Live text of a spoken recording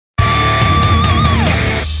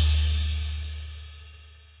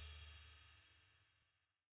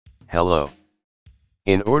Hello.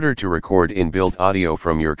 In order to record inbuilt audio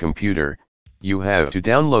from your computer, you have to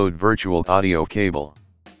download virtual audio cable.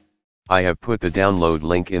 I have put the download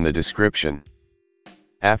link in the description.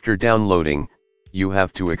 After downloading, you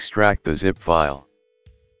have to extract the zip file.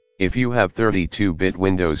 If you have 32-bit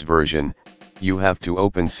Windows version, you have to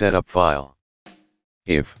open Setup file.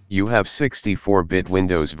 If you have 64-bit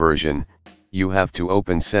Windows version, you have to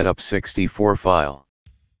open Setup 64 file.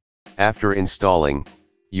 After installing,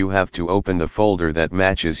 you have to open the folder that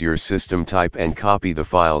matches your system type and copy the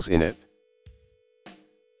files in it.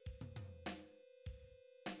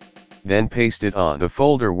 Then paste it on the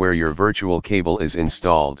folder where your virtual cable is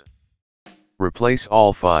installed. Replace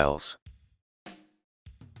all files.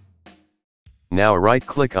 Now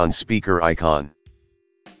right-click on speaker icon.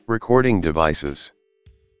 Recording devices.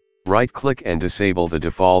 Right-click and disable the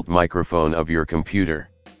default microphone of your computer.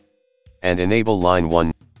 And enable line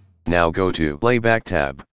 1. Now go to Playback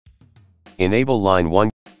tab. Enable line 1.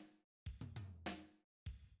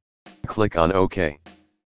 Click on OK.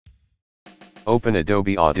 Open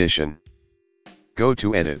Adobe Audition. Go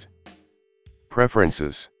to Edit.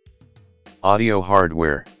 Preferences. Audio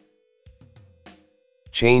hardware.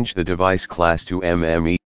 Change the device class to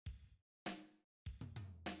MME.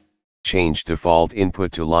 Change default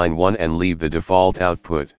input to line 1 and leave the default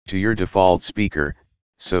output to your default speaker,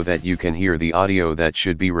 so that you can hear the audio that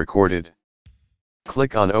should be recorded.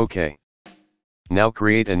 Click on OK. Now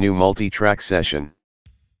create a new multi-track session.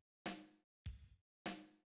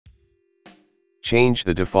 Change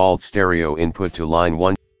the default stereo input to line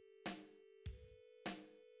 1.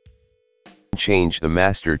 Change the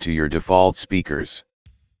master to your default speakers.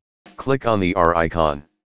 Click on the R icon.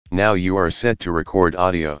 Now you are set to record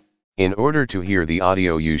audio. In order to hear the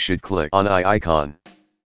audio, you should click on I icon.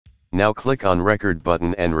 Now click on Record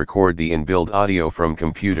button and record the inbuilt audio from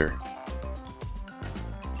computer.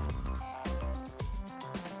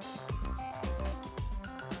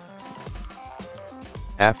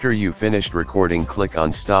 After you finished recording, click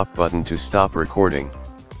on Stop button to stop recording.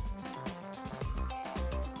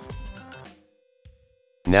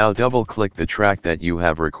 Now double-click the track that you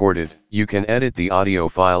have recorded. You can edit the audio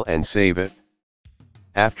file and save it.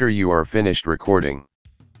 After you are finished recording,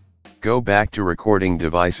 go back to Recording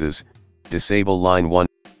Devices, disable line 1,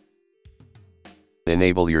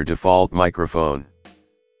 enable your default microphone.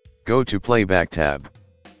 Go to Playback tab.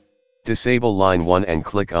 Disable line 1 and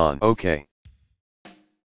click on OK.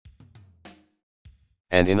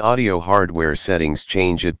 And in audio hardware settings,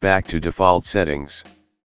 change it back to default settings.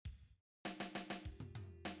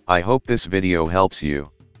 I hope this video helps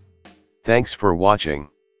you. Thanks for watching.